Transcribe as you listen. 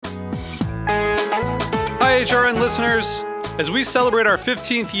HRN listeners. As we celebrate our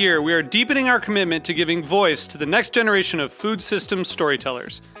 15th year, we are deepening our commitment to giving voice to the next generation of food systems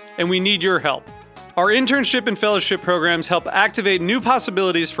storytellers, and we need your help. Our internship and fellowship programs help activate new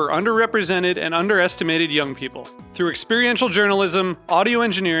possibilities for underrepresented and underestimated young people through experiential journalism, audio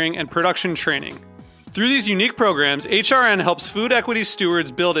engineering, and production training. Through these unique programs, HRN helps food equity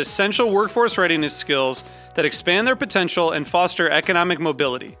stewards build essential workforce readiness skills that expand their potential and foster economic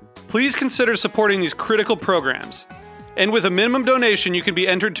mobility. Please consider supporting these critical programs. And with a minimum donation, you can be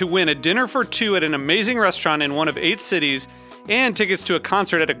entered to win a dinner for two at an amazing restaurant in one of 8 cities and tickets to a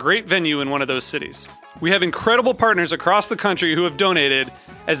concert at a great venue in one of those cities. We have incredible partners across the country who have donated,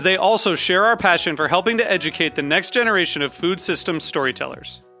 as they also share our passion for helping to educate the next generation of food systems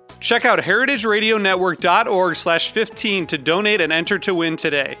storytellers. Check out heritageradionetwork.org/15 to donate and enter to win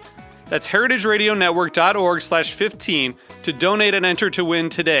today. That's heritageradionetwork.org/15 to donate and enter to win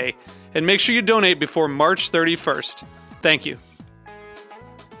today. And make sure you donate before March 31st. Thank you.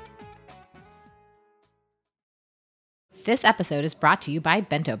 This episode is brought to you by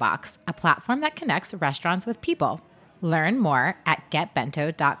Bento Box, a platform that connects restaurants with people. Learn more at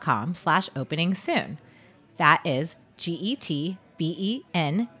getbento.com/opening soon. That is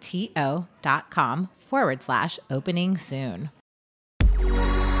GETBENTO.com/opening soon.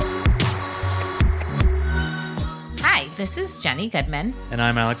 Hi, this is Jenny Goodman. And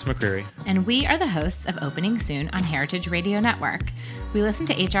I'm Alex McCreary. And we are the hosts of Opening Soon on Heritage Radio Network. We listen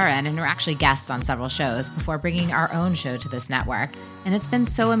to HRN and are actually guests on several shows before bringing our own show to this network. And it's been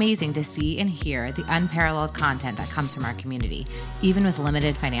so amazing to see and hear the unparalleled content that comes from our community, even with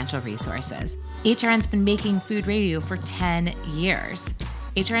limited financial resources. HRN's been making food radio for 10 years.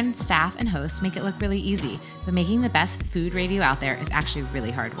 HRN staff and hosts make it look really easy, but making the best food radio out there is actually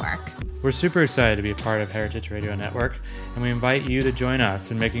really hard work. We're super excited to be a part of Heritage Radio Network, and we invite you to join us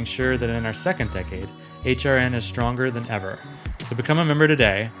in making sure that in our second decade, HRN is stronger than ever. So become a member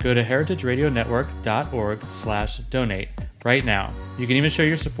today. Go to heritageradionetwork.org/donate right now. You can even show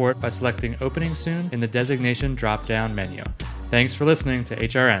your support by selecting Opening Soon in the designation drop-down menu. Thanks for listening to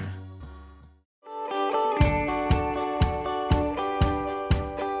HRN.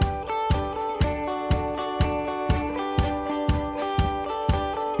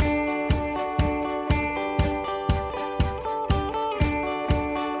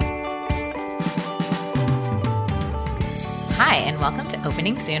 Hi, and welcome to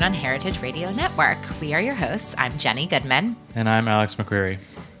Opening Soon on Heritage Radio Network. We are your hosts. I'm Jenny Goodman. And I'm Alex McCreary.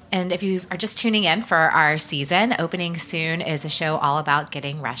 And if you are just tuning in for our season, Opening Soon is a show all about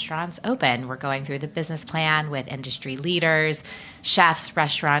getting restaurants open. We're going through the business plan with industry leaders, chefs,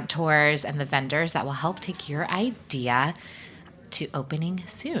 restaurateurs, and the vendors that will help take your idea to opening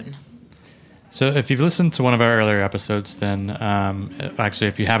soon. So if you've listened to one of our earlier episodes, then actually,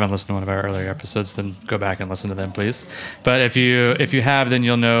 if you haven't listened to one of our earlier episodes, then go back and listen to them, please. But if you have, then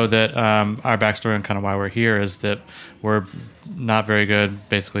you'll know that our backstory and kind of why we're here is that we're not very good,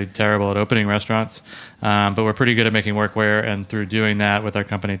 basically terrible at opening restaurants, but we're pretty good at making workwear. And through doing that with our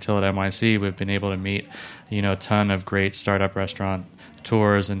company Till at NYC, we've been able to meet a ton of great startup restaurant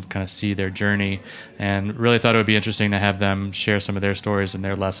tours and kind of see their journey, and really thought it would be interesting to have them share some of their stories and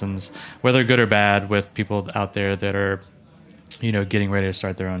their lessons, whether good or bad, with people out there that are getting ready to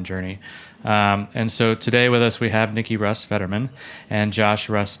start their own journey. And so today with us we have Nikki Russ Fetterman and Josh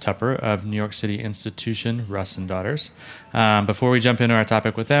Russ Tupper of New York City institution Russ Daughters. Before we jump into our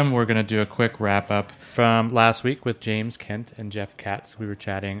topic with them, we're going to do a quick wrap up from last week with James Kent and Jeff Katz. We were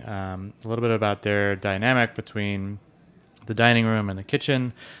chatting a little bit about their dynamic between the dining room and the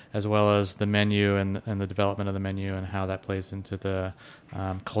kitchen, as well as the menu and the development of the menu and how that plays into the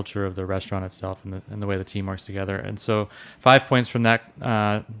culture of the restaurant itself and the way the team works together. And so 5 points from that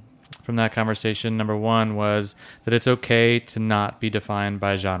conversation. Number one was that it's okay to not be defined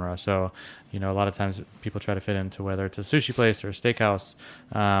by genre. So, a lot of times people try to fit into whether it's a sushi place or a steakhouse,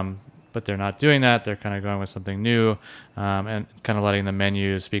 but they're not doing that. They're kind of going with something new and kind of letting the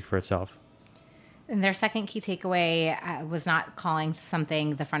menu speak for itself. And their second key takeaway was not calling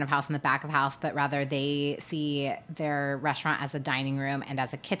something the front of house and the back of house, but rather they see their restaurant as a dining room and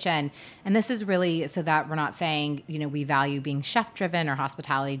as a kitchen. And this is really so that we're not saying, we value being chef-driven or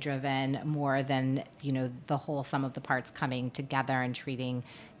hospitality-driven more than, the whole sum of the parts coming together and treating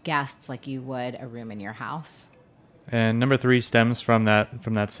guests like you would a room in your house. And number 3 stems from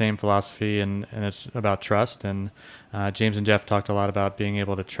that same philosophy, and it's about trust. And James and Jeff talked a lot about being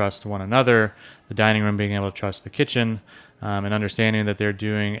able to trust one another, the dining room being able to trust the kitchen, and understanding that they're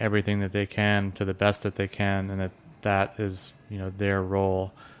doing everything that they can to the best that they can, and that is their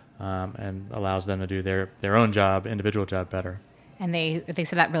role, and allows them to do their own job, individual job better. And they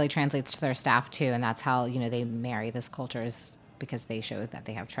said that really translates to their staff too, and that's how they marry this culture is because they show that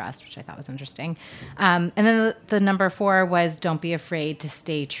they have trust, which I thought was interesting. And then the number 4 was don't be afraid to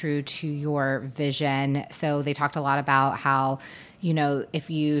stay true to your vision. So they talked a lot about how if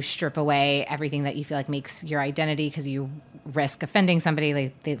you strip away everything that you feel like makes your identity because you risk offending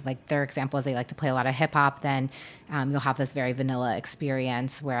somebody, like their example is they like to play a lot of hip hop, then you'll have this very vanilla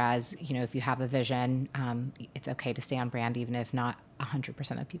experience. Whereas, if you have a vision, it's okay to stay on brand, even if not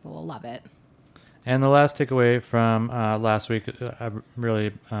 100% of people will love it. And the last takeaway from last week really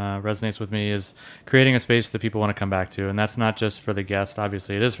resonates with me is creating a space that people want to come back to. And that's not just for the guest.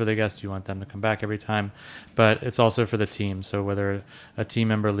 Obviously, it is for the guest. You want them to come back every time. But it's also for the team. So whether a team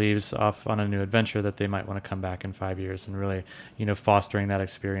member leaves off on a new adventure, that they might want to come back in 5 years and really, fostering that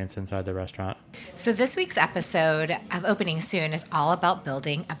experience inside the restaurant. So this week's episode of Opening Soon is all about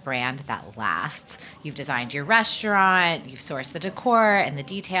building a brand that lasts. You've designed your restaurant. You've sourced the decor and the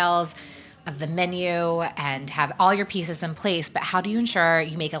details of the menu and have all your pieces in place, but how do you ensure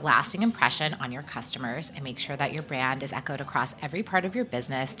you make a lasting impression on your customers and make sure that your brand is echoed across every part of your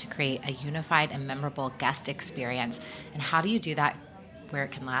business to create a unified and memorable guest experience? And how do you do that where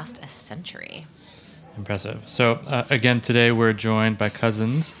it can last a century? Impressive. So again, today we're joined by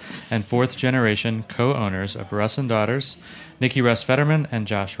cousins and 4th generation co-owners of Russ Daughters, Nikki Russ Fetterman and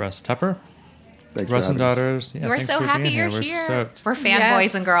Josh Russ Tupper. Thanks Russ for and having us. Daughters. Yeah, We're thanks so for happy being you're We're here. stoked. We're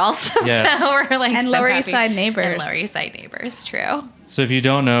fanboys and girls. Yes. So we're like and so Lower happy. East Side neighbors. And Lower East Side neighbors, true. So if you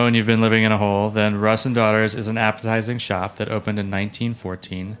don't know and you've been living in a hole, then Russ and Daughters is an appetizing shop that opened in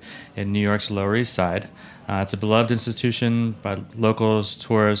 1914 in New York's Lower East Side. It's a beloved institution by locals,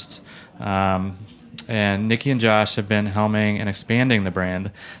 tourists, and Nikki and Josh have been helming and expanding the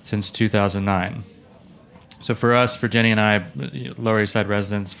brand since 2009. So for us, for Jenny and I, Lower East Side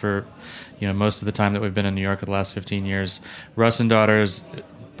residents, for most of the time that we've been in New York for the last 15 years, Russ and Daughters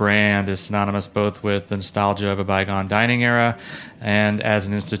brand is synonymous both with the nostalgia of a bygone dining era and as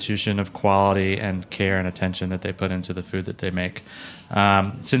an institution of quality and care and attention that they put into the food that they make.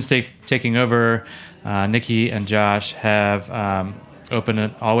 Since they've taken over, Nikki and Josh have opened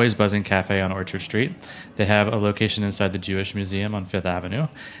an Always Buzzing Cafe on Orchard Street. They have a location inside the Jewish Museum on 5th Avenue.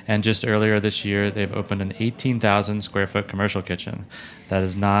 And just earlier this year, they've opened an 18,000 square foot commercial kitchen. That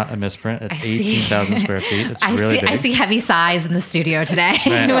is not a misprint. It's 18,000 square feet. It's really big. I see heavy sighs in the studio today.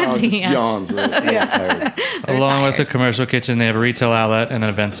 Just yawned. We're tired. Along with the commercial kitchen, they have a retail outlet and an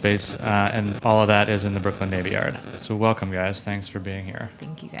event space, and all of that is in the Brooklyn Navy Yard. So welcome, guys. Thanks for being here.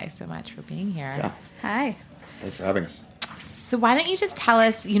 Thank you guys so much for being here. Yeah. Hi. Thanks for having us. So why don't you just tell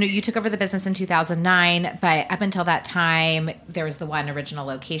us, you took over the business in 2009, but up until that time, there was the one original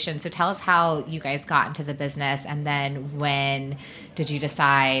location. So tell us how you guys got into the business, and then when did you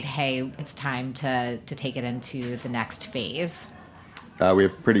decide, hey, it's time to take it into the next phase? We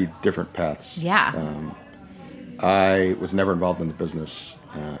have pretty different paths. Yeah. I was never involved in the business,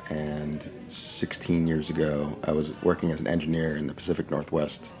 and 16 years ago, I was working as an engineer in the Pacific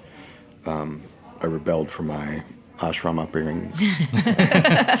Northwest. I rebelled from my ashram upbringing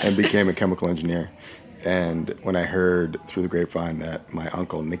and became a chemical engineer. And when I heard through the grapevine that my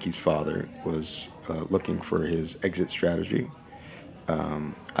uncle, Nikki's father, was looking for his exit strategy,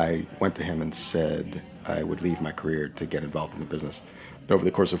 I went to him and said I would leave my career to get involved in the business. And over the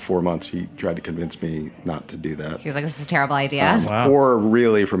course of 4 months, he tried to convince me not to do that. He was like, this is a terrible idea. Wow. Or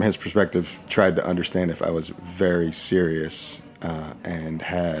really, from his perspective, tried to understand if I was very serious and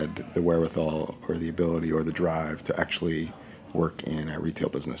had the wherewithal or the ability or the drive to actually work in a retail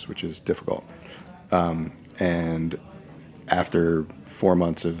business, which is difficult. And after 4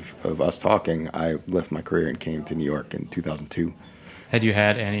 months of us talking, I left my career and came to New York in 2002. Had you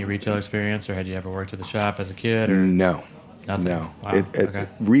had any retail experience, or had you ever worked at the shop as a kid? Or No. Nothing? No. Wow. Okay.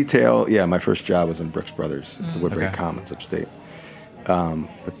 Retail, yeah, my first job was in Brooks Brothers at the Woodbury Okay. Commons upstate.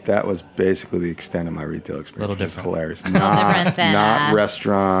 But that was basically the extent of my retail experience. Little which is different. hilarious. different than, not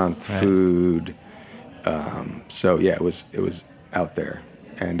restaurant, Right. food. So yeah, it was out there.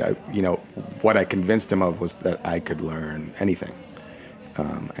 And what I convinced him of was that I could learn anything.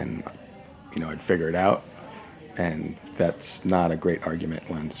 And I'd figure it out. And that's not a great argument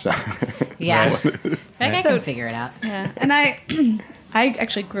when Yeah. I So- can figure it out. Yeah. And I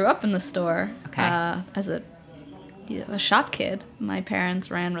actually grew up in the store Okay. as a shop kid. My parents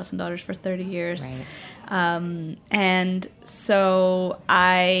ran Russ Daughters for 30 years. Right. And so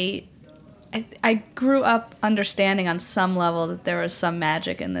I grew up understanding on some level that there was some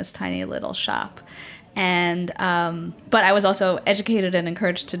magic in this tiny little shop. And but I was also educated and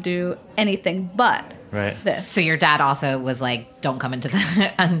encouraged to do anything but Right. this. So your dad also was like, don't come into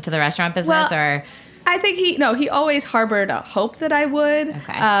the restaurant business, Well, or I think he always harbored a hope that I would.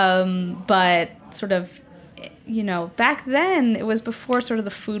 Okay. But sort of, back then it was before sort of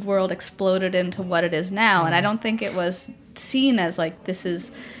the food world exploded into what it is now, and I don't think it was seen as like this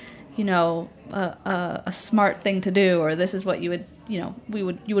is, a smart thing to do, or this is what you would,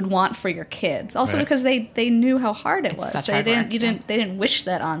 you would want for your kids. Also because they knew how hard it was. They didn't wish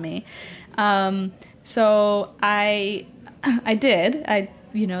that on me. So I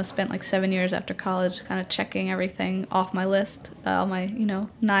spent like 7 years after college kind of checking everything off my list, all my,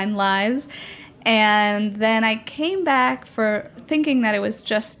 9 lives. And then I came back for thinking that it was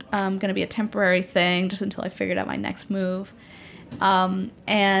just going to be a temporary thing just until I figured out my next move.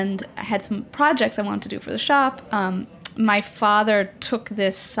 And I had some projects I wanted to do for the shop. My father took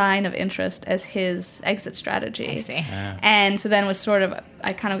this sign of interest as his exit strategy. I see. Yeah. And so then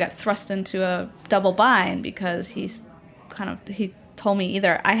I kind of got thrust into a double bind because he told me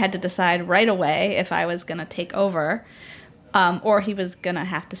either I had to decide right away if I was going to take over, or he was going to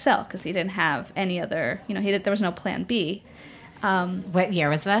have to sell because he didn't have any other, there was no plan B. What year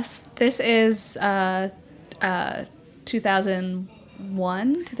was this? This is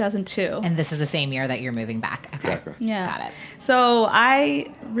 2001, 2002. And this is the same year that you're moving back. Okay. Exactly. Yeah. Got it. So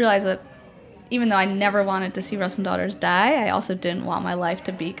I realized that even though I never wanted to see Russ Daughters die, I also didn't want my life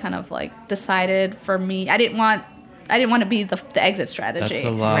to be kind of like decided for me. I didn't want to be the exit strategy. That's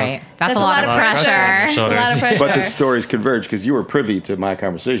a lot. Right. That's a lot of pressure. It's a lot of pressure. But the stories converge because you were privy to my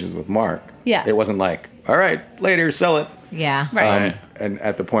conversations with Mark. Yeah. It wasn't like, all right, later, sell it. Yeah. Right. And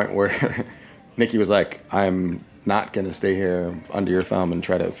at the point where Nikki was like, I'm not going to stay here under your thumb and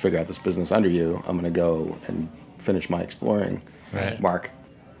try to figure out this business under you. I'm going to go and finish my exploring. Right. Mark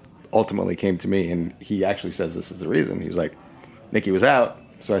ultimately came to me, and he actually says this is the reason. He was like, Nikki was out.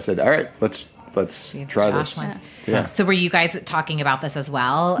 So I said, all right, let's try Josh this. wants- Yeah. So were you guys talking about this as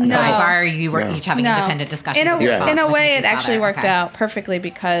well? No. Sidebar, or you were No. each having No. independent discussions? In with your a with way, Nikki's it actually father? worked Okay. out perfectly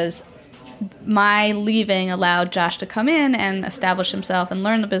because my leaving allowed Josh to come in and establish himself and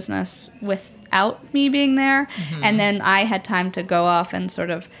learn the business without me being there. Mm-hmm. And then I had time to go off and sort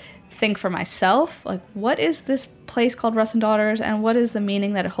of think for myself, like, what is this place called Russ Daughters, and what is the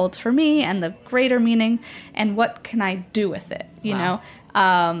meaning that it holds for me and the greater meaning, and what can I do with it, you know?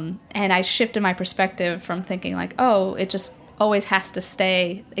 And I shifted my perspective from thinking like, oh, it just always has to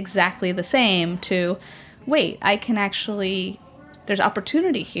stay exactly the same to, wait, I can actually, there's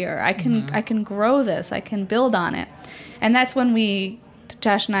opportunity here. I can grow this. I can build on it. And that's when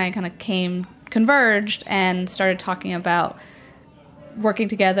Josh and I kind of converged and started talking about working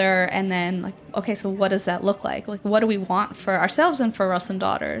together, and then like, okay, so what does that look like? Like, what do we want for ourselves and for Russ and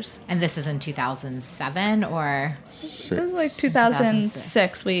Daughters? And this is in 2007 or? It was like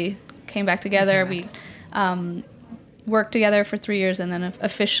 2006. We came back together. We worked together for 3 years, and then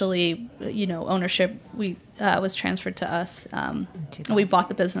officially, ownership was transferred to us. We bought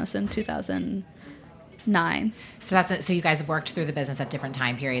the business in 2009. So that's it. So you guys worked through the business at different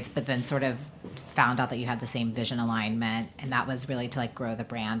time periods, but then sort of found out that you had the same vision alignment, and that was really to like grow the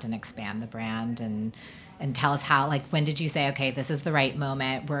brand and expand the brand. And tell us how, like, when did you say, okay, this is the right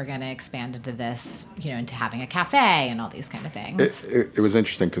moment, we're going to expand into this, into having a cafe and all these kind of things? It was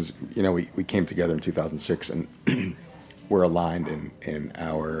interesting because, we came together in 2006, and we're aligned in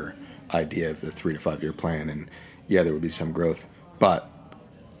our idea of the 3 to 5 year plan. And yeah, there would be some growth, but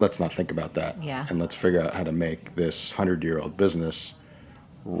let's not think about that. Yeah. And let's figure out how to make this 100-year-old business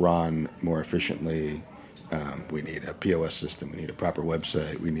run more efficiently. We need a POS system. We need a proper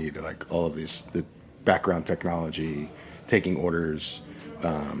website. We need like all of the background technology, taking orders,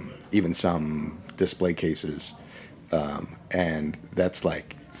 even some display cases. And that's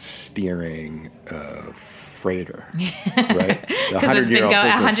like steering a freighter, right? Because it's been going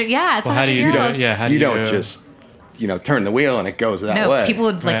 100. Yeah, it's Well, how do 100 you years do old. it? Yeah, how do You don't just, turn the wheel and it goes that No, way. people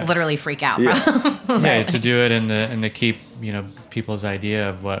would like Right. literally freak out. Yeah. Bro. Yeah, to do it and to keep people's idea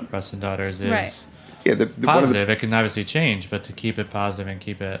of what Russ and Daughters is Right. Yeah, one of positive. It can obviously change, but to keep it positive and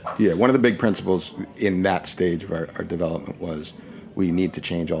keep it one of the big principles in that stage of our development was we need to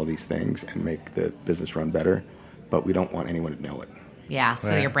change all these things and make the business run better, but we don't want anyone to know it. Yeah, so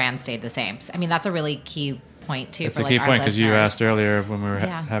Right. your brand stayed the same. So, I mean, that's a really key point too It's for a like key our point because you listeners. asked earlier when we were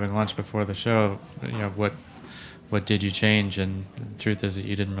Yeah. having lunch before the show, what did you change? And the truth is that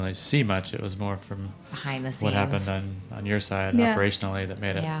you didn't really see much. It was more from Behind the scenes. what happened on your side Yeah. operationally that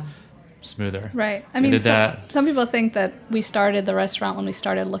made it Yeah. smoother. Right. I So mean, did that. some people think that we started the restaurant when we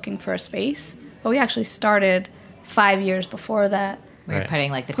started looking for a space, but we actually started 5 years before that. We were Right.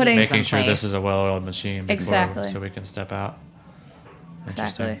 putting like the Putting- pieces Making in sure place. this is a well-oiled machine before, Exactly. so we can step out.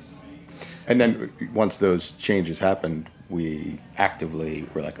 Exactly. Interesting. And then once those changes happened, we actively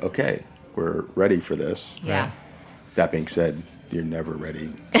were like, okay, we're ready for this. Yeah. That being said, you're never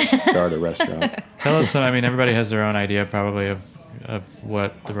ready to start a restaurant. Tell us, I mean, everybody has their own idea probably of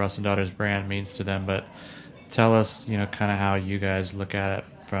what the Russ Daughters brand means to them, but tell us, kind of how you guys look at it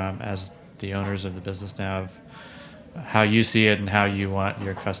as the owners of the business now, of how you see it and how you want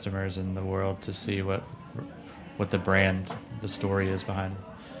your customers in the world to see what the brand, the story is behind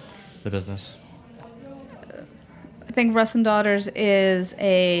the business. I think Russ and Daughters is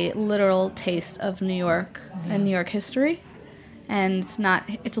a literal taste of New York and New York history, and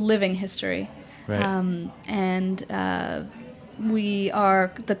it's a living history. Right. We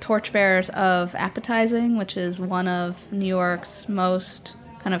are the torchbearers of appetizing, which is one of New York's most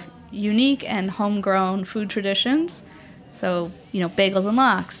kind of unique and homegrown food traditions. So, bagels and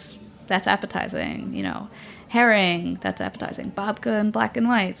lox, that's appetizing. Herring, that's appetizing. Babka and black and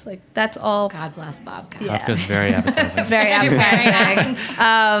whites, that's all. God bless Babka. Yeah. Babka's very appetizing. It's very appetizing.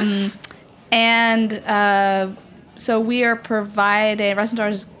 So we are providing, Russ and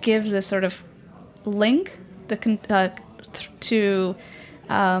Daughters gives this sort of link to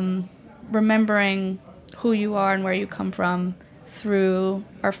remembering who you are and where you come from through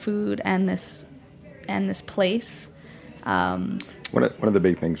our food and this place. One of the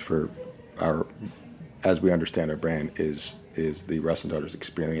big things for as we understand our brand is the Russ and Daughters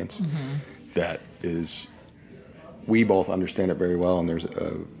experience. That is, we both understand it very well, and there's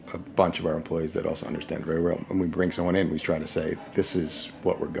a bunch of our employees that also understand it very well. When we bring someone in, we try to say, this is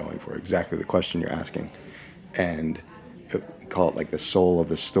what we're going for, exactly the question you're asking. And we call it the soul of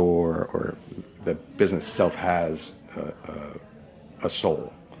the store, or the business itself has a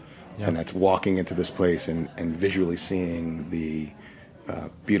soul. Yep. And that's walking into this place and visually seeing the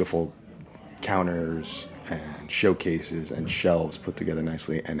beautiful counters and showcases and shelves put together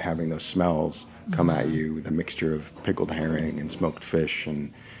nicely, and having those smells come at you, the mixture of pickled herring and smoked fish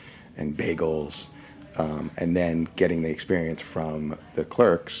and bagels, and then getting the experience from the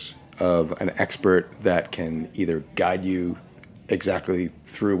clerks of an expert that can either guide you exactly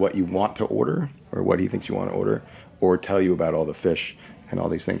through what you want to order or what he thinks you want to order, or tell you about all the fish and all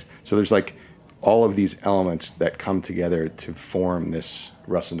these things. So there's all of these elements that come together to form this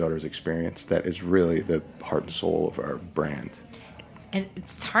Russ and Daughters experience that is really the heart and soul of our brand. And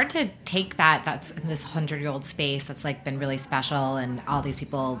it's hard to take that's in this 100-year-old space that's been really special, and all these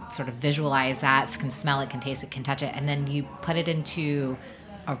people sort of visualize that, can smell it, can taste it, can touch it, and then you put it into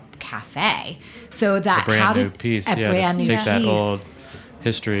a cafe. So that brand new piece. Take that old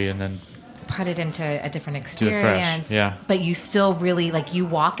history and then put it into a different experience. Do it fresh. Yeah. But you still really you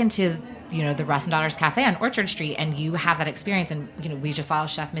walk into the Russ and Daughters Cafe on Orchard Street, and you have that experience. And, we just saw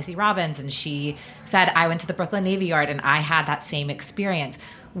Chef Missy Robbins, and she said, I went to the Brooklyn Navy Yard and I had that same experience.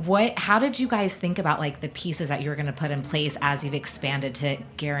 How did you guys think about the pieces that you're going to put in place as you've expanded to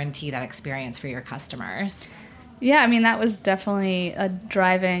guarantee that experience for your customers? Yeah, that was definitely a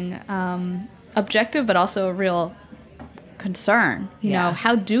driving objective, but also a real concern. You know,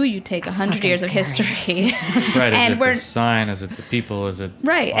 how do you take 100 years of history? Right. Is it the sign? Is it the people? Is it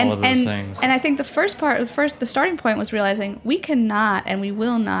all of those things? And I think the starting point was realizing we cannot and we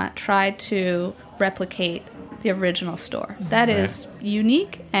will not try to replicate the original store. That is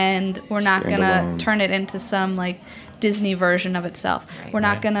unique, and we're not going to turn it into some Disney version of itself. We're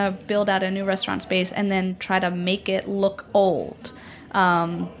not going to build out a new restaurant space and then try to make it look old.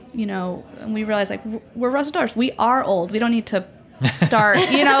 And we realize we're Russ Daughters. We are old. We don't need to start,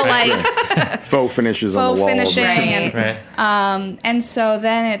 faux finishes on the walls. Faux finishing, and so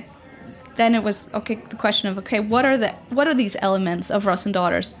then it was the question of what are these elements of Russ and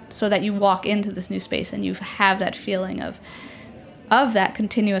Daughters, so that you walk into this new space and you have that feeling of that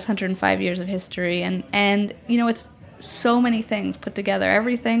continuous 105 years of history, and it's so many things put together.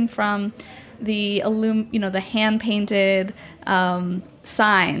 Everything from the hand painted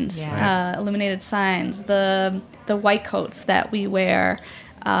signs, illuminated signs, the white coats that we wear,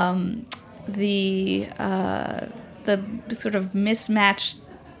 the sort of mismatched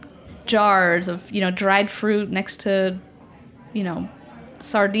jars of dried fruit next to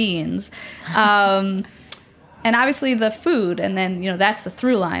sardines, and obviously the food, and then that's the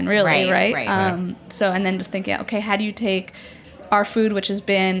through line, really, right? So, and then just thinking, how do you take our food, which has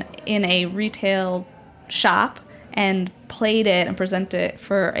been in a retail shop, and plate it and present it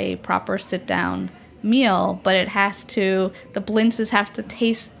for a proper sit-down meal, but the blintzes have to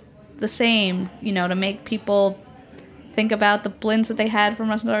taste the same, to make people think about the blintz that they had from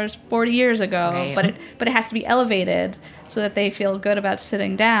Russ Daughters 40 years ago, but it has to be elevated so that they feel good about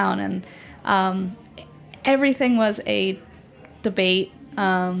sitting down, and everything was a debate,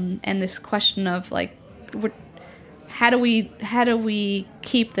 and this question of how do we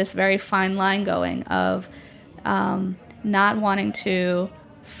keep this very fine line going of not wanting to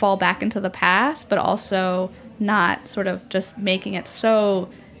fall back into the past, but also not sort of just making it so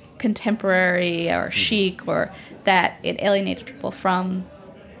contemporary or chic, or that it alienates people from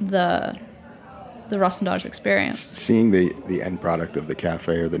the Russ Daughters experience. Seeing the end product of the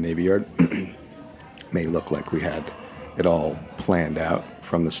cafe or the Navy Yard may look like we had it all planned out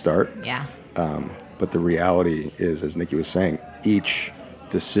from the start. Yeah. But the reality is, as Nikki was saying, each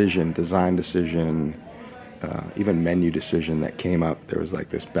decision, design decision, even menu decision that came up, there was like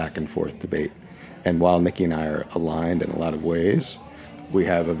this back and forth debate. And while Nikki and I are aligned in a lot of ways, we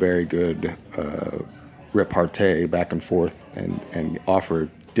have a very good repartee back and forth and offer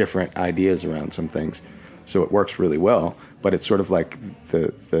different ideas around some things. So it works really well, but it's sort of like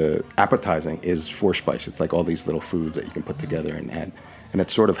the appetizing is four spice. It's like all these little foods that you can put together and add. And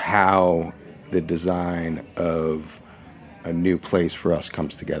it's sort of how the design of a new place for us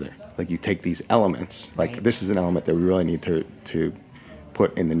comes together. Like you take these elements, like right. This is an element that we really need to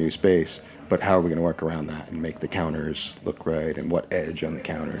put in the new space, but how are we going to work around that and make the counters look right and what edge on the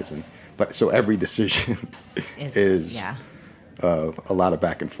counters? But so every decision is a lot of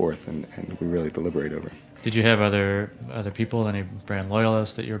back and forth, and we really deliberate over. Did you have other people, any brand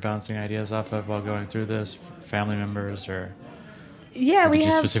loyalists that you were bouncing ideas off of while going through this, family members, or? Yeah, did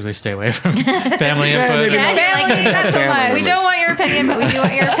you specifically stay away from family input? Yeah, family, not so much. We don't want your opinion, but we do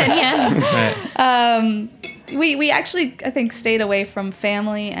want your opinion. Right. We actually, I think, stayed away from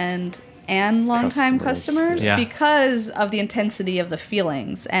family and longtime customers because of the intensity of the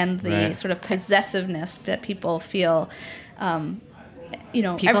feelings and the sort of possessiveness that people feel.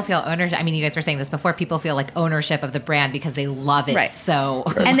 People feel ownership. I mean, you guys were saying this before. People feel like ownership of the brand because they love it so.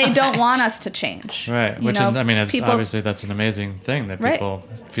 And they don't want us to change. Right. Which, obviously that's an amazing thing that people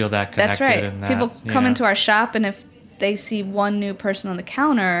feel that connected. That's right. And people come into our shop, and if they see one new person on the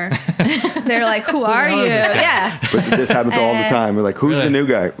counter, they're like, who are you? Yeah. But this happens all the time. We're like, who's the new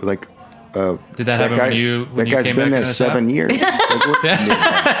guy? We're like, did that happen when you that guy's came been back there 7 years. Like,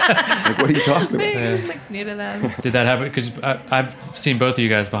 what are you talking about? It's like new to them. Did that happen? Because I've seen both of you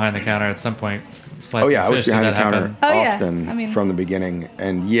guys behind the counter at some point. I was behind the counter often I mean, from the beginning.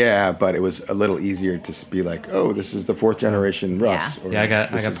 And but it was a little easier to be like, oh, this is the fourth generation Russ. Yeah, I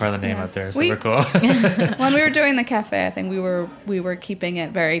got part of the name up there, so we're cool. When we were doing the cafe, I think we were keeping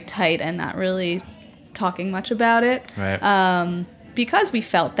it very tight and not really talking much about it. Right. Because we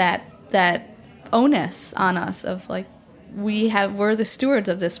felt that onus on us of like we're the stewards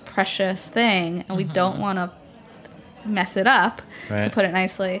of this precious thing, and we don't want to mess it up, to put it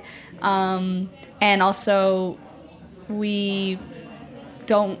nicely. And also we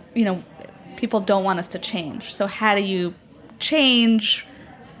don't, people don't want us to change. So how do you change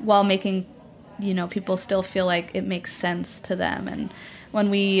while making, people still feel like it makes sense to them? And when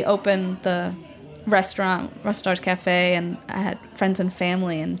we opened the restaurant, Russ Daughters Cafe, and I had friends and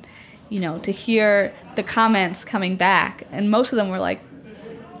family, and to hear the comments coming back, and most of them were like,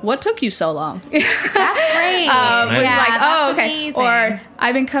 what took you so long? That's great. That's okay. Amazing. Or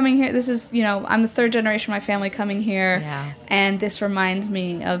I've been coming here. This is, I'm the third generation of my family coming here. Yeah. And this reminds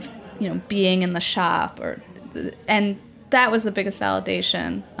me of, being in the shop. And that was the biggest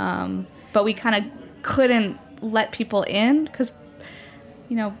validation. But we kind of couldn't let people in because,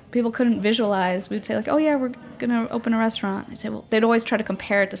 people couldn't visualize. We'd say like, oh yeah, we're going to open a restaurant. They'd always try to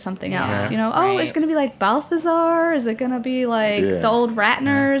compare it to something else. It's going to be like Balthazar? Is it going to be like the old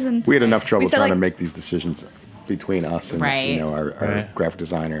Ratners? And we had enough trouble trying to make these decisions between us and our graphic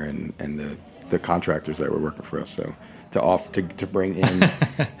designer and the contractors that were working for us. So to bring in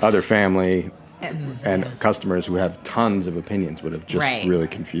other family and customers who have tons of opinions would have just really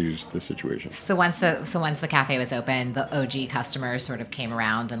confused the situation. So once the cafe was open, the OG customers sort of came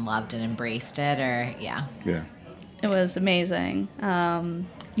around and loved and embraced it, it was amazing. From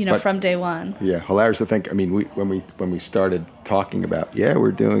day one. Yeah, hilarious to think. I mean, when we started talking about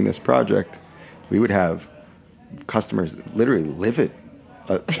we're doing this project, we would have customers literally livid.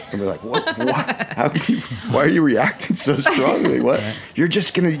 And we're like, what? How can you? Why are you reacting so strongly? What? You're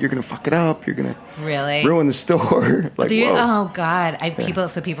gonna fuck it up. You're gonna ruin the store. Like, oh God! People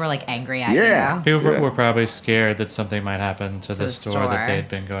were like angry at you. People were probably scared that something might happen to the store that they'd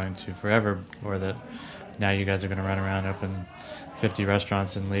been going to forever, or that now you guys are gonna run around, open 50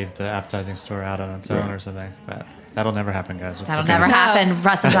 restaurants, and leave the appetizing store out on its own or something. But that'll never happen, guys. That'll never happen.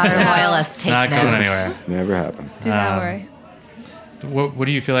 Russ and Daughter loyalists, take not note. going anywhere. Never happen. Do not worry. What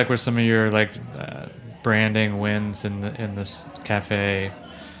do you feel like were some of your branding wins in this cafe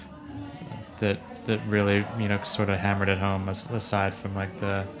that really sort of hammered it home, aside from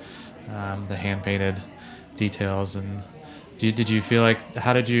the hand painted details. And did you feel like,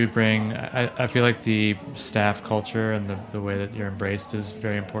 how did you bring, I feel like the staff culture and the way that you're embraced is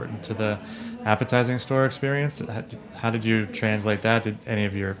very important to the appetizing store experience. How did you translate that? Did any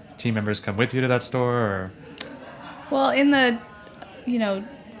of your team members come with you to that store? Or? Well,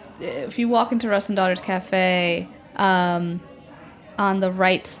 if you walk into Russ Daughters Cafe, on the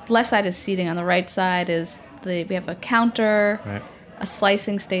left side is seating. On the right side is we have a counter, right, a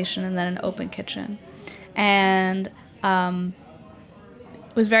slicing station, and then an open kitchen. And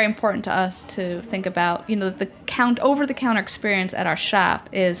it was very important to us to think about, the over-the-counter experience at our shop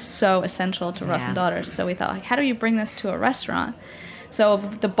is so essential to Russ Daughters. So we thought, how do you bring this to a restaurant? So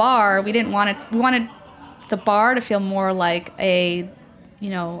the bar, we wanted the bar to feel more like a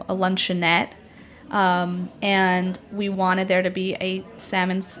luncheonette. And we wanted there to be a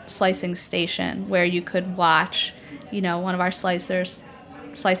salmon slicing station where you could watch, one of our slicers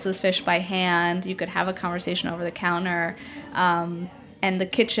slice the fish by hand. You could have a conversation over the counter. And the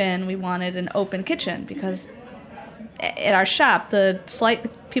kitchen, we wanted an open kitchen because at our shop, the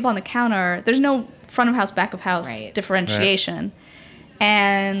people on the counter, there's no front of house, back of house differentiation. Right.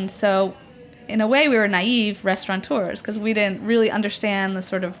 And so in a way we were naive restaurateurs because we didn't really understand the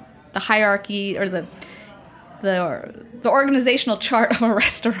sort of the hierarchy or the organizational chart of a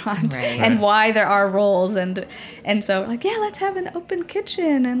restaurant and why there are roles and so like let's have an open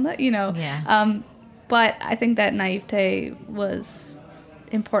kitchen and but I think that naivete was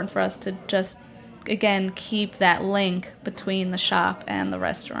important for us to just again keep that link between the shop and the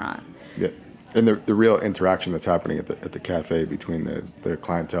restaurant. Yeah, and the real interaction that's happening at the cafe between the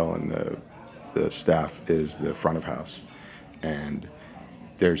clientele and the staff is the front of house, and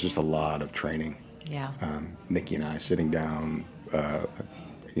there's just a lot of training. Yeah. Nikki and I sitting down,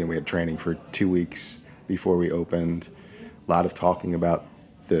 we had training for 2 weeks before we opened. A lot of talking about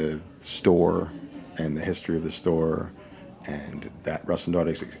the store and the history of the store and that Russ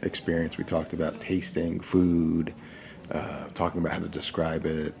Daughters experience. We talked about tasting food, talking about how to describe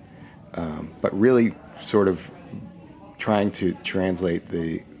it, but really sort of trying to translate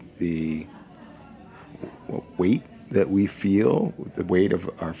the weight that we feel, the weight of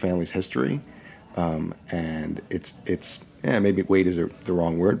our family's history. And it's maybe weight is the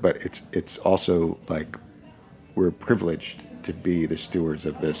wrong word, but it's also like we're privileged to be the stewards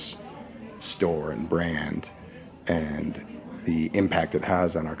of this store and brand and the impact it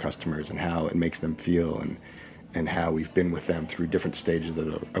has on our customers and how it makes them feel and how we've been with them through different stages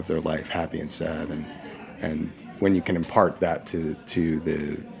of their life, happy and sad. And when you can impart that to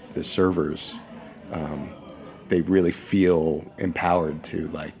the servers, they really feel empowered to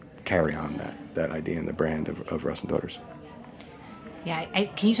carry on that idea and the brand of Russ Daughters. Yeah,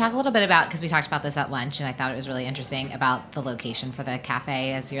 can you talk a little bit about, because we talked about this at lunch and I thought it was really interesting, about the location for the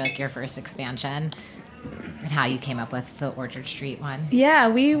cafe as your first expansion and how you came up with the Orchard Street one? Yeah,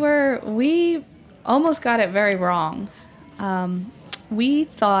 we almost got it very wrong. We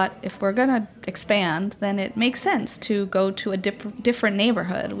thought if we're going to expand, then it makes sense to go to a different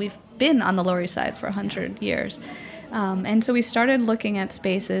neighborhood. We've been on the Lower East Side for 100 years. And so we started looking at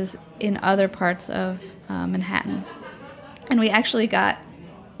spaces in other parts of Manhattan. And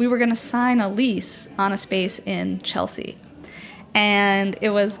we were going to sign a lease on a space in Chelsea. And it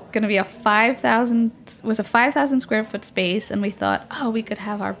was going to be a 5,000 square foot space. And we thought, we could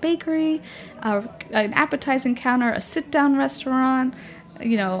have our bakery, an appetizing counter, a sit-down restaurant,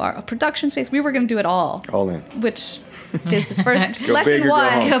 a production space. We were going to do it all. All in. Which is first lesson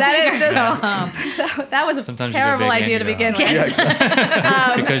one. That was a terrible idea to begin with. Yeah,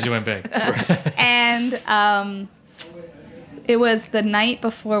 exactly. Because you went big. And it was the night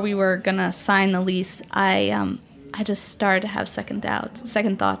before we were going to sign the lease. I just started to have second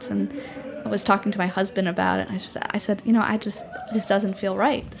thoughts, and I was talking to my husband about it. I said, this doesn't feel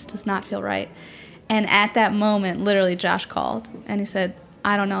right. This does not feel right. And at that moment, literally, Josh called, and he said,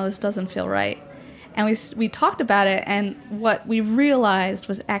 I don't know, this doesn't feel right. And we talked about it, and what we realized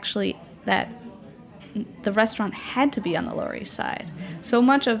was actually that the restaurant had to be on the Lower East Side. So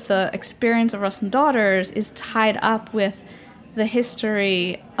much of the experience of Russ Daughters is tied up with the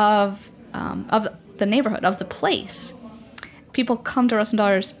history of the neighborhood, of the place. People come to Russ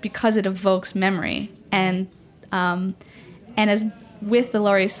Daughters because it evokes memory, and as with the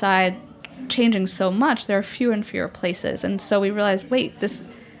Lower East Side changing so much, there are fewer and fewer places, and so we realized,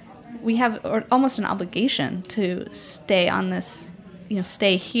 we have almost an obligation to stay on this,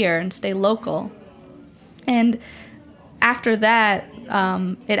 stay here and stay local. And after that,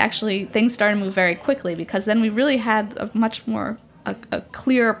 things started to move very quickly, because then we really had a much more a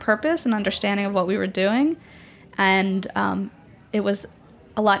clearer purpose and understanding of what we were doing, and it was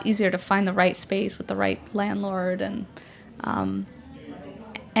a lot easier to find the right space with the right landlord, and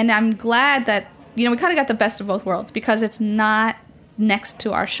I'm glad that we kind of got the best of both worlds, because it's not next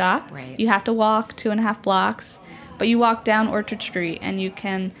to our shop. Right. You have to walk 2.5 blocks, but you walk down Orchard Street and you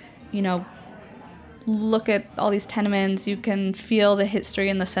can, look at all these tenements. You can feel the history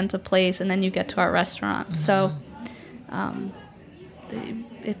and the sense of place, and then you get to our restaurant. Mm-hmm. So,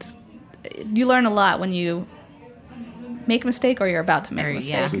 you learn a lot when you make a mistake or you're about to make a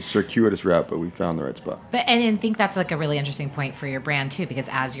mistake. Yeah. It's a circuitous route, but we found the right spot. But and I think that's like a really interesting point for your brand too, because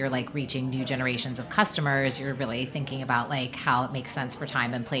as you're like reaching new generations of customers, you're really thinking about like how it makes sense for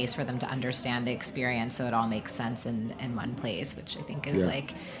time and place for them to understand the experience, so it all makes sense in one place, which I think is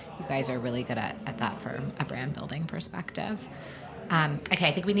like you guys are really good at that for a brand building perspective. Okay,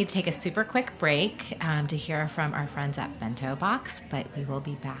 I think we need to take a super quick break to hear from our friends at Bento Box, but we will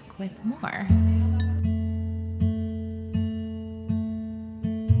be back with more.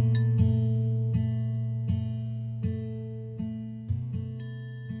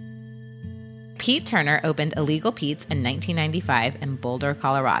 Pete Turner opened Illegal Pete's in 1995 in Boulder,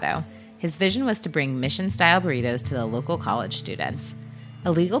 Colorado. His vision was to bring mission-style burritos to the local college students.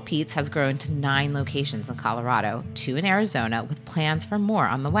 Illegal Pete's has grown to 9 locations in Colorado, 2 in Arizona, with plans for more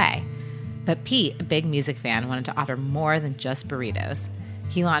on the way. But Pete, a big music fan, wanted to offer more than just burritos.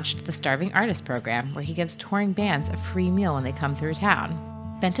 He launched the Starving Artist Program, where he gives touring bands a free meal when they come through town.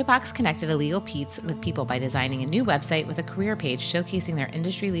 Bento Box connected Illegal Pete's with people by designing a new website with a career page showcasing their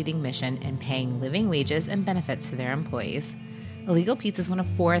industry-leading mission in paying living wages and benefits to their employees. Illegal Pete's is one of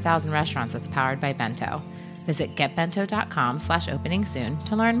 4,000 restaurants that's powered by Bento. Visit getbento.com/opening soon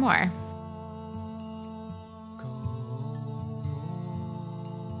to learn more.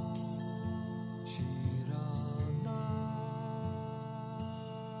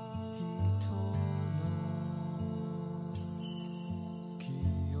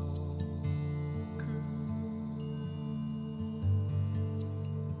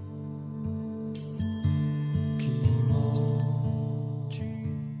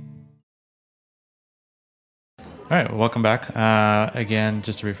 All right, welcome back. Again,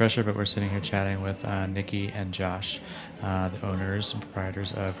 just a refresher, but we're sitting here chatting with Nikki and Josh, the owners and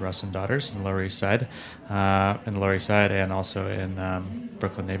proprietors of Russ Daughters in the Lower East Side, and also in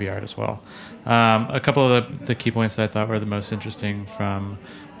Brooklyn Navy Yard as well. A couple of the key points that I thought were the most interesting from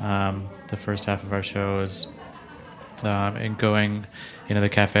the first half of our show is in going, the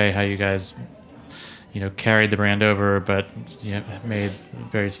cafe, how you guys carried the brand over, but made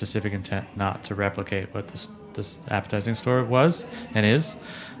very specific intent not to replicate what this appetizing store was and is.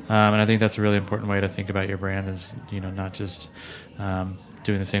 And I think that's a really important way to think about your brand is, not just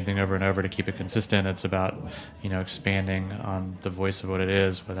doing the same thing over and over to keep it consistent. It's about, expanding on the voice of what it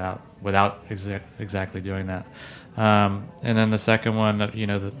is without exactly doing that. And then the second one,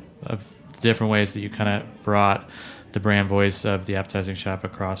 of different ways that you kind of brought the brand voice of the appetizing shop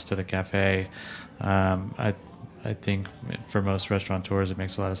across to the cafe. I think for most restaurateurs, it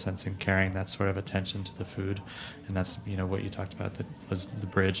makes a lot of sense in carrying that sort of attention to the food, and that's what you talked about, that was the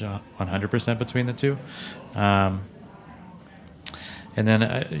bridge 100% between the two. And then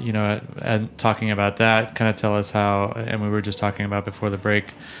and talking about that, kind of tell us how, and we were just talking about before the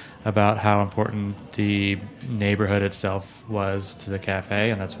break about how important the neighborhood itself was to the cafe,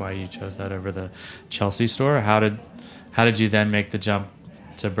 and that's why you chose that over the Chelsea store. How did you then make the jump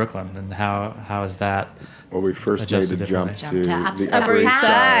to Brooklyn, and how is that? Well, we first made the jump to the Upper East Side.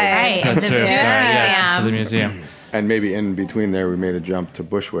 Right, That's the true. Museum. Yeah, to the museum. And maybe in between there, we made a jump to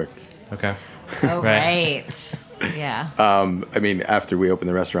Bushwick. Okay. Oh, Right. right. Yeah. After we opened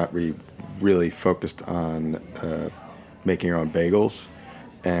the restaurant, we really focused on making our own bagels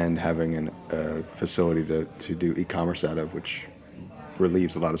and having a facility to do e-commerce out of, which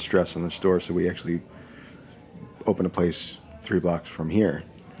relieves a lot of stress on the store. So we actually opened a place 3 blocks from here.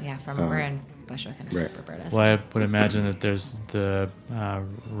 Yeah, we're in Bushwick and Right. Roberta's. Well, I would imagine that there's the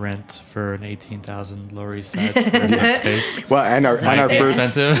rent for an 18,000 Lower East Side square foot space. Well, and our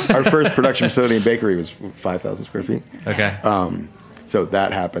Expensive. our first production facility and bakery was 5,000 square feet. Okay. So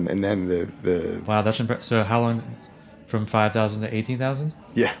that happened, and then the Wow, that's impressive. So how long, from 5,000 to 18,000?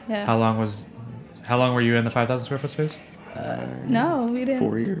 yeah. How long were you in the 5,000 square foot space? No, we didn't.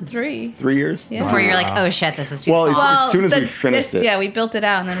 4 years. 3. 3 years. Yeah. Before you're like, oh shit, this is too Well, small. as soon as we finished it. Yeah, we built it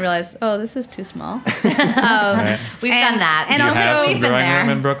out and then realized, oh, this is too small. Right. We've done that. and Do you also have we've some been drawing there. room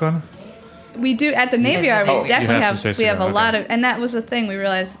in Brooklyn? We do at the Navy Yard. We Oh, you definitely have some have. space We for have that, a lot okay. of, and that was the thing. We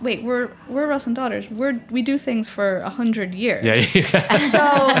realized, wait, we're Russ Daughters. We do things for 100 years. Yeah.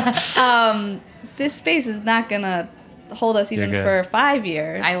 So this space is not gonna hold us even for 5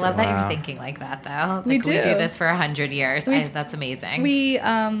 years. I love that you're thinking like that, though. Like, We do this for 100 years. That's amazing.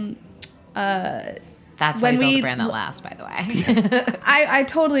 That's why you build a brand that lasts, by the way. I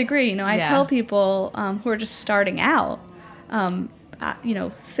totally agree. You know, I tell people who are just starting out, you know,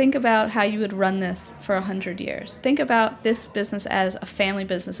 think about how you would run this for 100 years. Think about this business as a family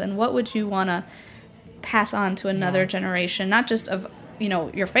business, and what would you want to pass on to another generation, not just of, you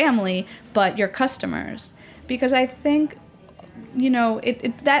know, your family, but your customers. Because I think, you know,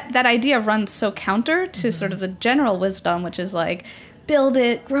 that idea runs so counter to sort of the general wisdom, which is like, build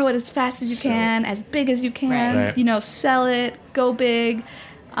it, grow it as fast as you can, as big as you can, Right. you know, sell it, go big.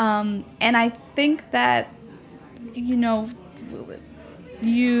 And I think that, you know,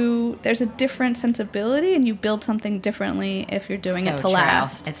 there's a different sensibility, and you build something differently if you're doing it to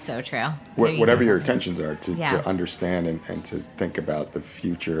last. It's so true. Whatever your intentions are, to understand and to think about the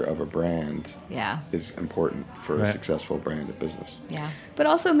future of a brand is important for a successful brand of business. Yeah. But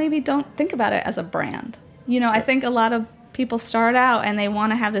also maybe don't think about it as a brand. You know, I think a lot of people start out and they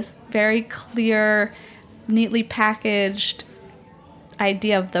want to have this very clear, neatly packaged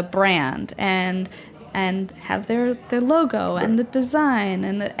idea of the brand and have their logo and the design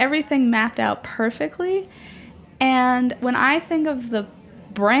and everything mapped out perfectly. And when I think of the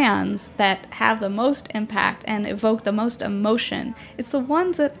brands that have the most impact and evoke the most emotion, it's the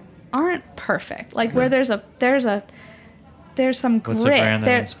ones that aren't perfect. Like where there's some grit. What's a brand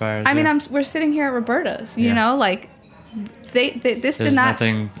that inspires you? I mean, we're sitting here at Roberta's, you know, like this did not.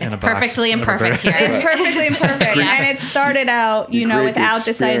 It's perfectly imperfect here. It's perfectly imperfect, and it started out, you know, without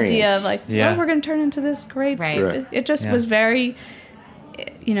this idea of like, well, we're going to turn into this great. Right. It just was very,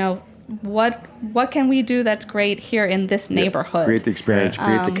 you know, what can we do that's great here in this neighborhood? Create the experience,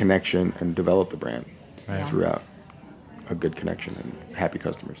 create the connection, and develop the brand throughout a good connection and happy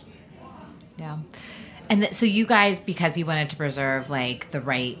customers. Yeah. And so you guys, because you wanted to preserve like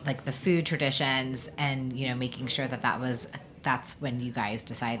the food traditions and, you know, making sure that's when you guys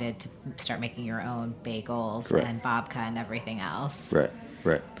decided to start making your own bagels and babka and everything else. Right.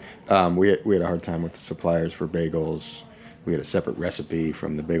 We had a hard time with suppliers for bagels. We had a separate recipe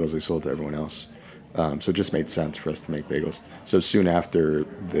from the bagels we sold to everyone else. So it just made sense for us to make bagels. So soon after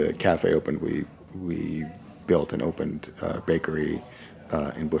the cafe opened, we built and opened a bakery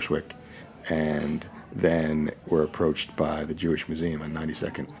in Bushwick, and then we're approached by the Jewish Museum on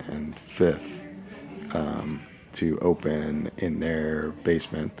 92nd and 5th to open in their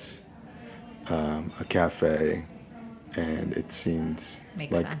basement a cafe, and it seemed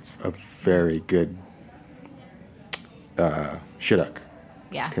like sense. A very good shidduch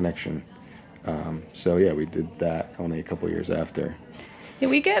connection. So we did that only a couple years after. Yeah,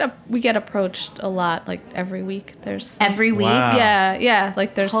 we get approached a lot, like every week. Every week? Wow. Yeah.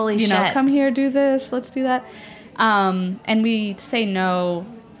 Like there's, holy shit. know, come here, do this, let's do that. And we say no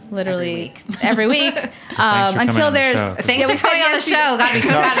literally every week. Until there's... Thanks for coming on the show. God, we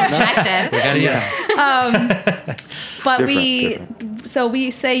could have gotten rejected. But different. So we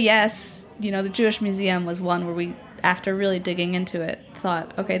say yes. You know, the Jewish Museum was one where we, after really digging into it,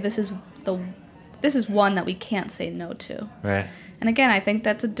 thought, okay, this is one that we can't say no to. Right. And again, I think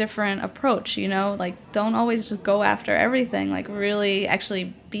that's a different approach, you know? Like, don't always just go after everything. Like, really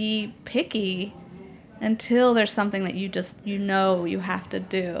actually be picky until there's something that you know you have to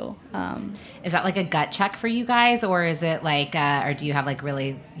do. Is that like a gut check for you guys? Or is it like, or do you have like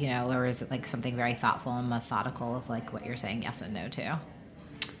really, you know, or is it like something very thoughtful and methodical of like what you're saying yes and no to? A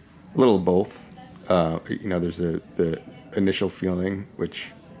little of both. You know, there's the initial feeling,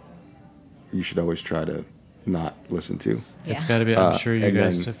 which you should always try to not listen to. Yeah. It's got to be. I'm sure you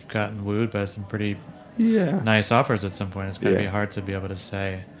guys have gotten wooed by some pretty nice offers at some point. It's got to be hard to be able to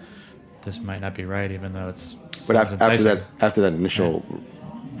say this might not be right, even though it's. But after that initial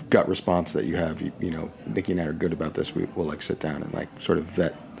gut response that you have, you know, Nikki and I are good about this. We'll like sit down and like sort of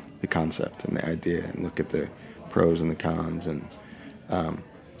vet the concept and the idea and look at the pros and the cons, and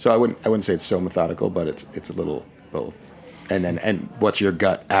so I wouldn't say it's so methodical, but it's a little both. And what's your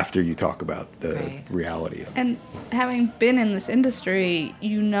gut after you talk about the reality of it? And having been in this industry,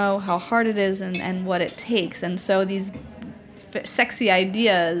 you know how hard it is and what it takes. And so these sexy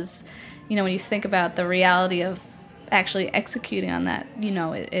ideas, you know, when you think about the reality of actually executing on that, you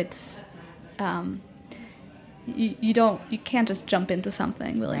know, it's you can't just jump into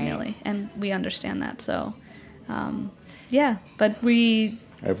something willy-nilly. Right. And we understand that. So, but I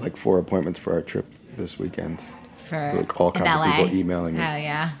have like 4 appointments for our trip this weekend. For like all kinds of people emailing me. Oh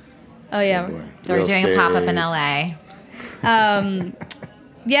yeah. So we're doing a pop-up in LA.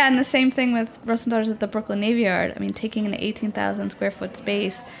 And the same thing with Russ Daughters at the Brooklyn Navy Yard. I mean, taking an 18,000 square foot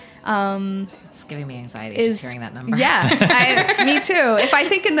space, It's giving me anxiety just hearing that number. Yeah, me too. If I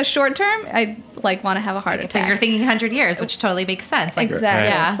think in the short term, I want to have a heart But attack. you're thinking 100 years, which totally makes sense. Like, Exactly.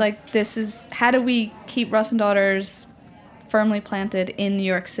 Yeah. It's like, this is, how do we keep Russ and Daughters firmly planted in New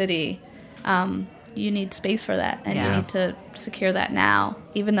York City? You need space for that, and you need to secure that now,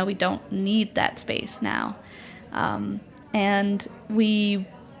 even though we don't need that space now. And we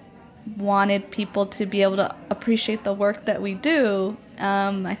wanted people to be able to appreciate the work that we do.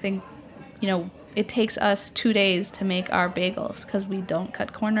 I think, it takes us 2 days to make our bagels because we don't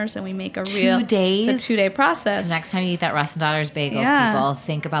cut corners and we make a real... 2 days? It's a 2-day process. So next time you eat that Russ and Daughters bagels, people,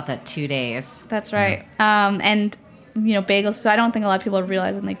 think about that 2 days. That's right. And, bagels, so I don't think a lot of people are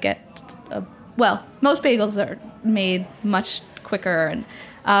realizing they get... most bagels are made much quicker. And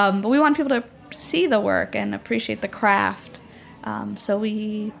but we want people to see the work and appreciate the craft. So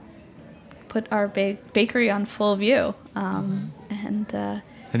we put our bakery on full view.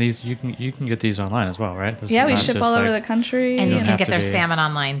 And these you can get these online as well, right? This Yeah, is we not ship just all over like- the country. And you don't can have get to their be- salmon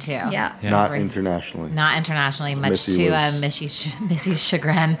online, too. Yeah. Not Right. internationally. Not internationally, much Missy to was- Missy's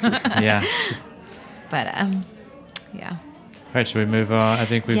chagrin. Yeah. But, yeah. All right, should we move on? I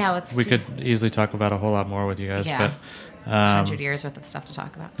think we let's we do- could easily talk about a whole lot more with you guys, Yeah. but 100 years worth of stuff to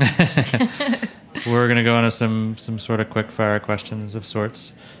talk about. we're going to go into some sort of quick fire questions of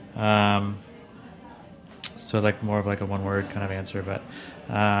sorts. So like more of like a one word kind of answer, but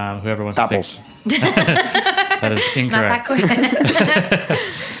whoever wants Apples. to take that is Not incorrect. that quick.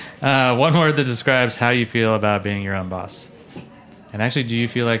 One word that describes how you feel about being your own boss. And actually, do you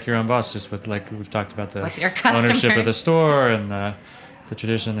feel like your own boss? Just with like we've talked about the With your ownership of the customers. store and the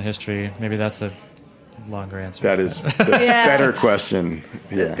tradition, the history. Maybe that's a longer answer. That is the better question.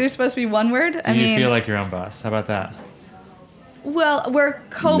 Yeah. There's supposed to be one word. Do you feel like your own boss? How about that? Well, we're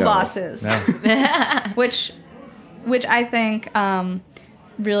co-bosses, No. which I think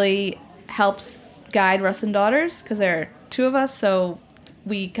really helps guide Russ and Daughters because there are two of us, so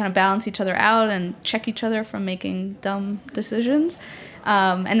we kind of balance each other out and check each other from making dumb decisions.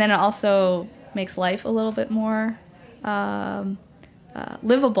 And then it also makes life a little bit more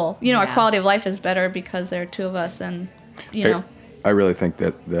livable. Our quality of life is better because there are two of us, and I really think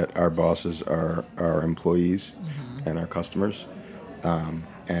that our bosses are our employees and our customers,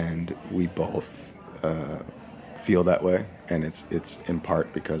 and we both feel that way. And it's in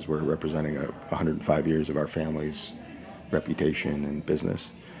part because we're representing 105 years of our family's reputation and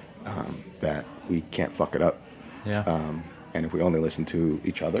business, that we can't fuck it up. Yeah. And if we only listen to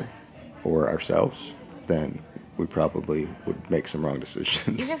each other or ourselves, then we probably would make some wrong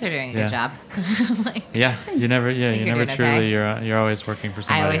decisions. You guys are doing a Yeah. good job. Yeah. You never. Yeah. think You you're never doing truly. okay. You're always working for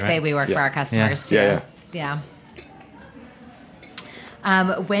somebody. I always right? say we work Yeah. for our customers, Yeah. too. Yeah.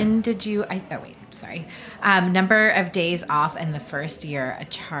 When did you... sorry. Number of days off in the first year a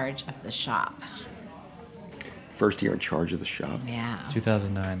charge of the shop. First year in charge of the shop. Yeah.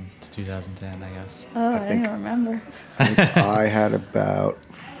 2009 to 2010, I guess. I think- don't remember. I had about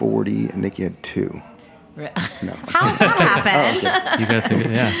 40, and Nikki had 2. No. No. How's that happen? You guys think?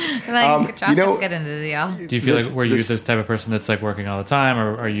 Yeah. Like, Josh, you know- don't get into the deal. Do you feel This- like were you this- the type of person that's like working all the time,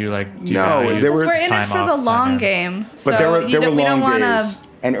 or are you like? Do you No, value there were- We're in it time for off, the time long in? game. But So there were we don't long want days. to...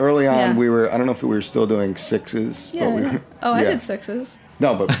 And early on, Yeah. we were, I don't know if we were still doing 6s. Yeah, but we yeah. were, Oh, I yeah. did 6s.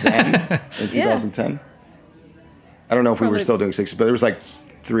 No, but then, in 2010? I don't know if we were Probably- still doing 6s, but it was like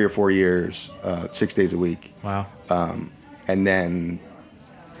 3 or 4 years, 6 days a week. Wow. And then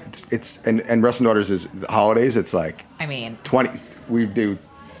and Russ and Daughters is the holidays, it's like I mean, 20, we do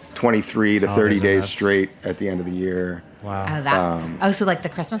 23 to 30 Holidays are days nuts. straight at the end of the year. Wow. so like the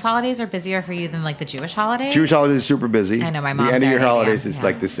Christmas holidays are busier for you than like the Jewish holidays? Jewish holidays is super busy. I know, my The mom's end of there your in holidays India, is yeah.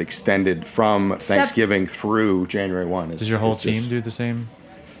 like this extended from Thanksgiving through January 1. Does your whole team do the same?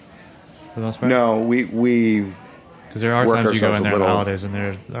 For the most part. No, we Because there are work times you go ourselves in a there on little- holidays and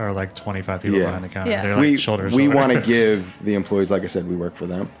there are like 25 people Yeah. behind the counter. Yeah. They're like shoulder to we shoulder. want to give the employees, like I said, we work for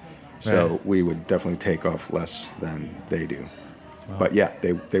them, so Right. we would definitely take off less than they do. But yeah,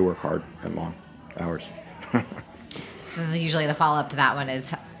 they work hard and long hours. So usually the follow up to that one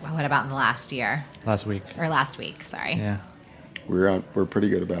is, what about in the last year last week. or last week? Sorry, Yeah. We're pretty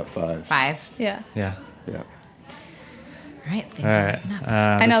good about 5. 5. Yeah. Yeah. Yeah. All right, All thanks right. for looking up.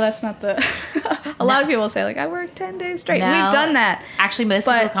 I know that's not the... A lot of people say, like, I work 10 days straight. No. We've done that. Actually, most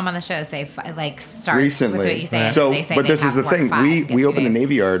But- people who come on the show say start with what Recently, you say. so They say but they this is have the work thing. 5 We and get we 2 opened the days.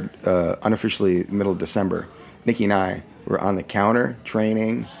 Navy Yard unofficially middle of December. Nikki and I were on the counter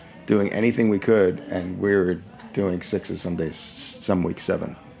training, doing anything we could, and we were doing 6s some days, some weeks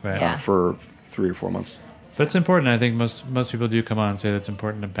 7, Right. Yeah. for 3 or 4 months. But it's important. I think most people do come on and say that it's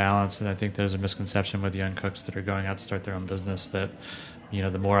important to balance, and I think there's a misconception with young cooks that are going out to start their own business that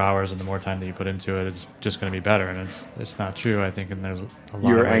the more hours and the more time that you put into it, it's just going to be better. And it's not true, I think. And there's a lot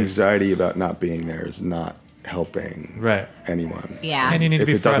Your of ways. anxiety about not being there is not helping anyone. Yeah. And you need to If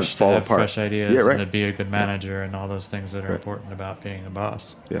be it doesn't fresh, to fall have apart. fresh ideas, Yeah, right. and to be a good manager, and all those things that are important about being a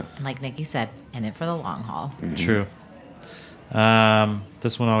boss. Yeah. And like Nikki said, in it for the long haul. Mm-hmm. True.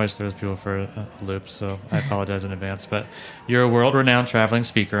 This one always throws people for a loop, so I apologize in advance. But you're a world-renowned traveling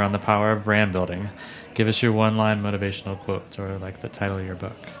speaker on the power of brand building. Give us your one-line motivational quote, or like the title of your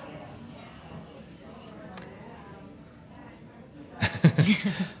book.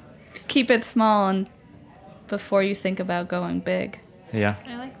 Keep it small and before you think about going big. Yeah.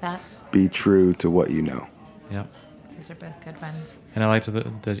 I like that. Be true to what you know. Yeah. These are both good ones. And I liked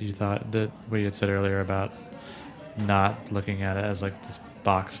that you thought that what you had said earlier about not looking at it as like this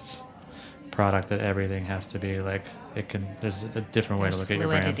boxed product that everything has to be like. There's a different way to There's look at your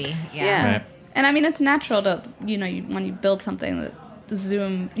brand. fluidity. Yeah. Right. And I mean, it's natural to, when you build something that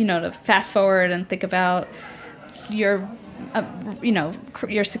zoom, to fast forward and think about your,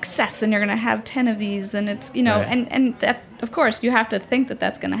 your success, and you're going to have 10 of these, and it's, Right. and that, of course, you have to think that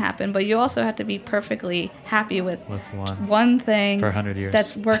that's going to happen, but you also have to be perfectly happy with one thing for 100 years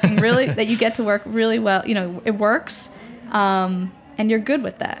that's working really, that you get to work really well. It works, and you're good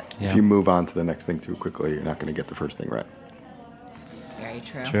with that. Yeah. If you move on to the next thing too quickly, you're not going to get the first thing right. It's very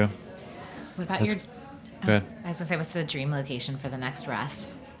true. True. What about That's your... good. I was going to say, what's the dream location for the next Russ?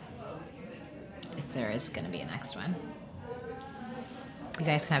 If there is going to be a next one. You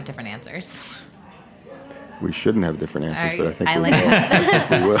guys can have different answers. We shouldn't have different answers, but I think I we like will. that. I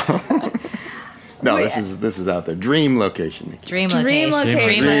think we will. No, Wait. this is out there. Dream location. Nikki. Dream Dream location.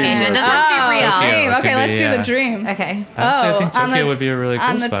 location. Dream location. It doesn't have to be real. Tokyo. Dream. It Okay, could let's be, do the dream. Okay. I think on Tokyo the- would be a really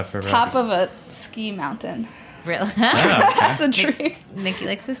On cool the spot for us. top of a ski mountain. Really? That's a dream. Nikki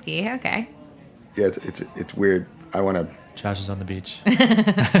likes to ski. Okay. Yeah, it's weird. I want to. Josh is on the beach.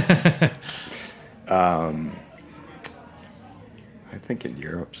 I think in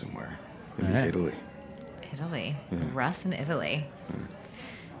Europe somewhere, maybe All right. Italy. Italy. Russ in Italy.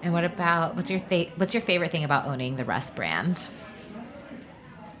 And what about, what's your favorite thing about owning the Russ brand?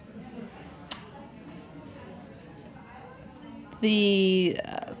 The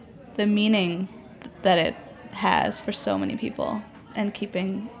meaning that it has for so many people, and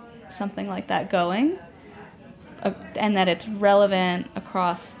keeping something like that going, and that it's relevant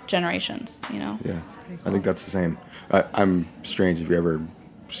across generations. Yeah, pretty I cool. think that's the same. I'm strange if you ever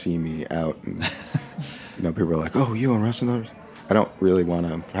see me out and people are like, "Oh, you own Russ Daughters?" I don't really want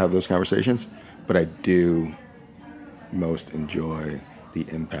to have those conversations, but I do most enjoy the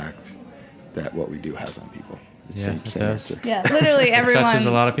impact that what we do has on people. Yeah, it does. answer. Yeah, literally everyone. Touches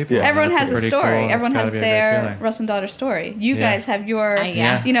a lot of people. Yeah. Everyone That's has a pretty story. cool. It's Everyone gotta has be a great their feeling. Russ and Daughter story. You Yeah. guys have your,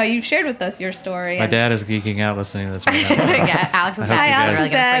 Yeah. you shared with us your story. My and- dad is geeking out listening to this right now. Yeah, Alex's I dad hope is you really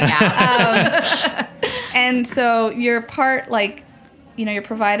guys- going to freak out. And so you're part, you're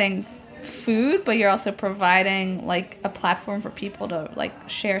providing food, but you're also providing a platform for people to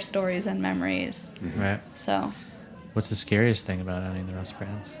share stories and memories. Right. So What's the scariest thing about owning the Russ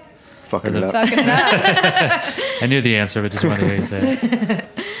brands? Fucking it up. fucking it up. I knew the answer, but just wanted to hear you say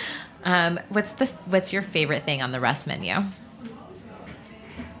it. What's your favorite thing on the Russ menu?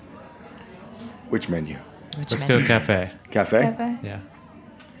 Which menu? Let's go cafe. Cafe? Cafe. Yeah.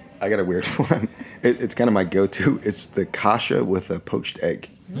 I got a weird one. It's kind of my go-to. It's the kasha with a poached egg.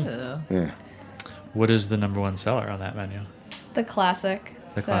 Ooh. Yeah. What is the number one seller on that menu? The classic.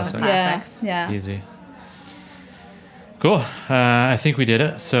 The classic. Yeah. Yeah. Easy. Cool. I think we did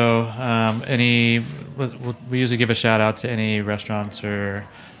it. So, we usually give a shout out to any restaurants or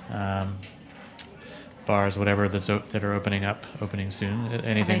bars, whatever that are opening soon.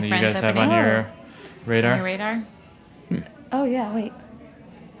 Anything any that you friends guys have on opening? your radar? On your radar? Oh, yeah, wait.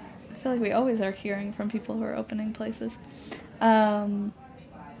 I feel like we always are hearing from people who are opening places.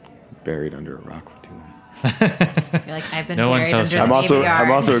 Buried under a rock for too long. You're like, I've been No one buried tells under you. the I'm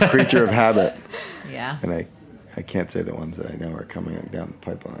ABR. also a creature of habit, Yeah. and I can't say the ones that I know are coming down the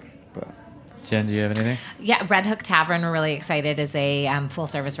pipeline. But Jen, do you have anything? Yeah, Red Hook Tavern, we're really excited, is a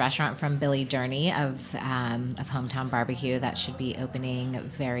full-service restaurant from Billy Journey of Hometown Barbecue that should be opening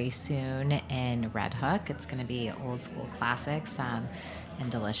very soon in Red Hook. It's going to be old school classics and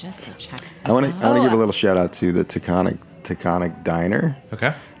delicious, so check I want to it out. give a little shout out to the Taconic Diner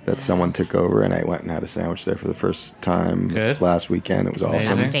Okay. that someone took over, and I went and had a sandwich there for the first time Good. last weekend. It was It's in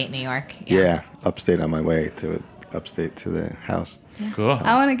awesome. Amazing. upstate New York. Yeah, upstate on my way to upstate to the house. Cool.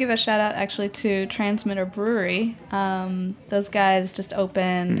 I want to give a shout out actually to Transmitter Brewery. Those guys just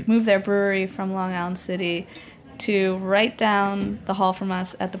opened, moved their brewery from Long Island City to right down the hall from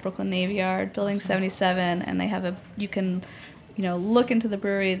us at the Brooklyn Navy Yard, Building 77, and they have you can look into the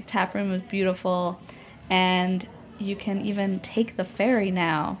brewery. The tap room is beautiful, and you can even take the ferry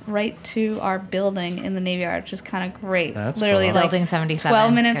now right to our building in the Navy Yard, which is kind of great. That's literally cool. like Building 77.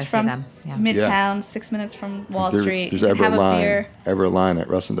 12 minutes Go see from them. Yeah. Midtown, 6 minutes from Wall Street. There's You can ever have a beer. a line at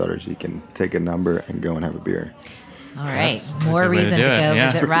Russ Daughters. You can take a number and go and have a beer. All right. That's a More good way to reason do to it, go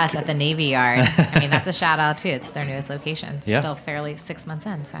yeah. visit Russ at the Navy Yard. I mean, that's a shout out too. It's their newest location. It's Yeah. still fairly 6 months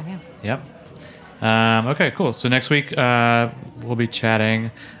in. So yeah. Yep. Okay, cool. So next week we'll be chatting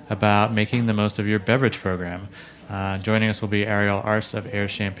about making the most of your beverage program. Joining us will be Ariel Arce of Air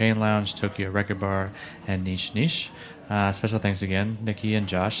Champagne Lounge, Tokyo Record Bar, and Niche Niche. Special thanks again, Nikki and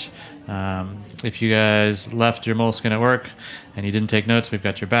Josh. If you guys left your moleskin at work and you didn't take notes, we've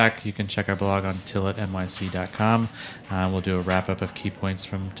got your back. You can check our blog on tilletnyc.com. We'll do a wrap-up of key points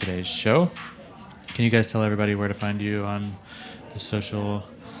from today's show. Can you guys tell everybody where to find you on the social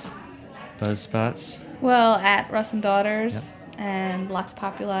buzz spots? Well, at Russ and Daughters and Lux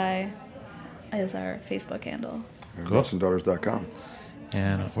Populi is our Facebook handle. Cool. RussandDaughters.com.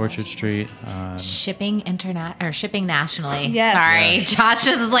 And Orchard Street. Shipping nationally. Yes. Sorry. Josh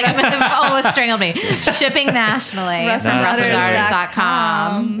just is like almost strangled me. Shipping nationally.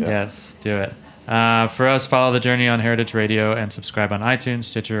 RussandDaughters.com. Yes, do it. For us, follow the journey on Heritage Radio and subscribe on iTunes,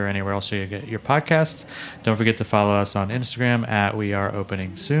 Stitcher, or anywhere else you get your podcasts. Don't forget to follow us on Instagram at We Are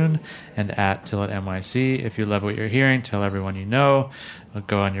Opening Soon and at TilletNYC. If you love what you're hearing, tell everyone you know.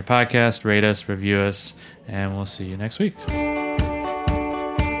 Go on your podcast, rate us, review us, and we'll see you next week.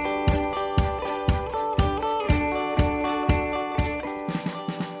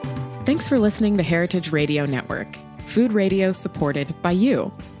 Thanks for listening to Heritage Radio Network, food radio supported by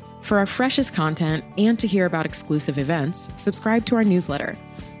you. For our freshest content and to hear about exclusive events, subscribe to our newsletter.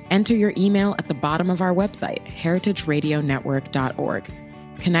 Enter your email at the bottom of our website, heritageradionetwork.org.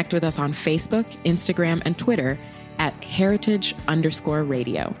 Connect with us on Facebook, Instagram, and Twitter at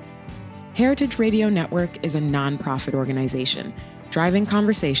heritage_radio. Heritage Radio Network is a nonprofit organization driving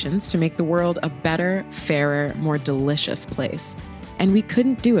conversations to make the world a better, fairer, more delicious place. And we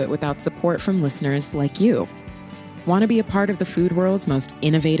couldn't do it without support from listeners like you. Want to be a part of the food world's most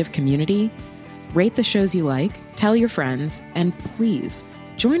innovative community? Rate the shows you like, tell your friends, and please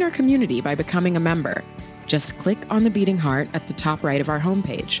join our community by becoming a member. Just click on the beating heart at the top right of our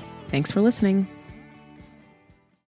homepage. Thanks for listening.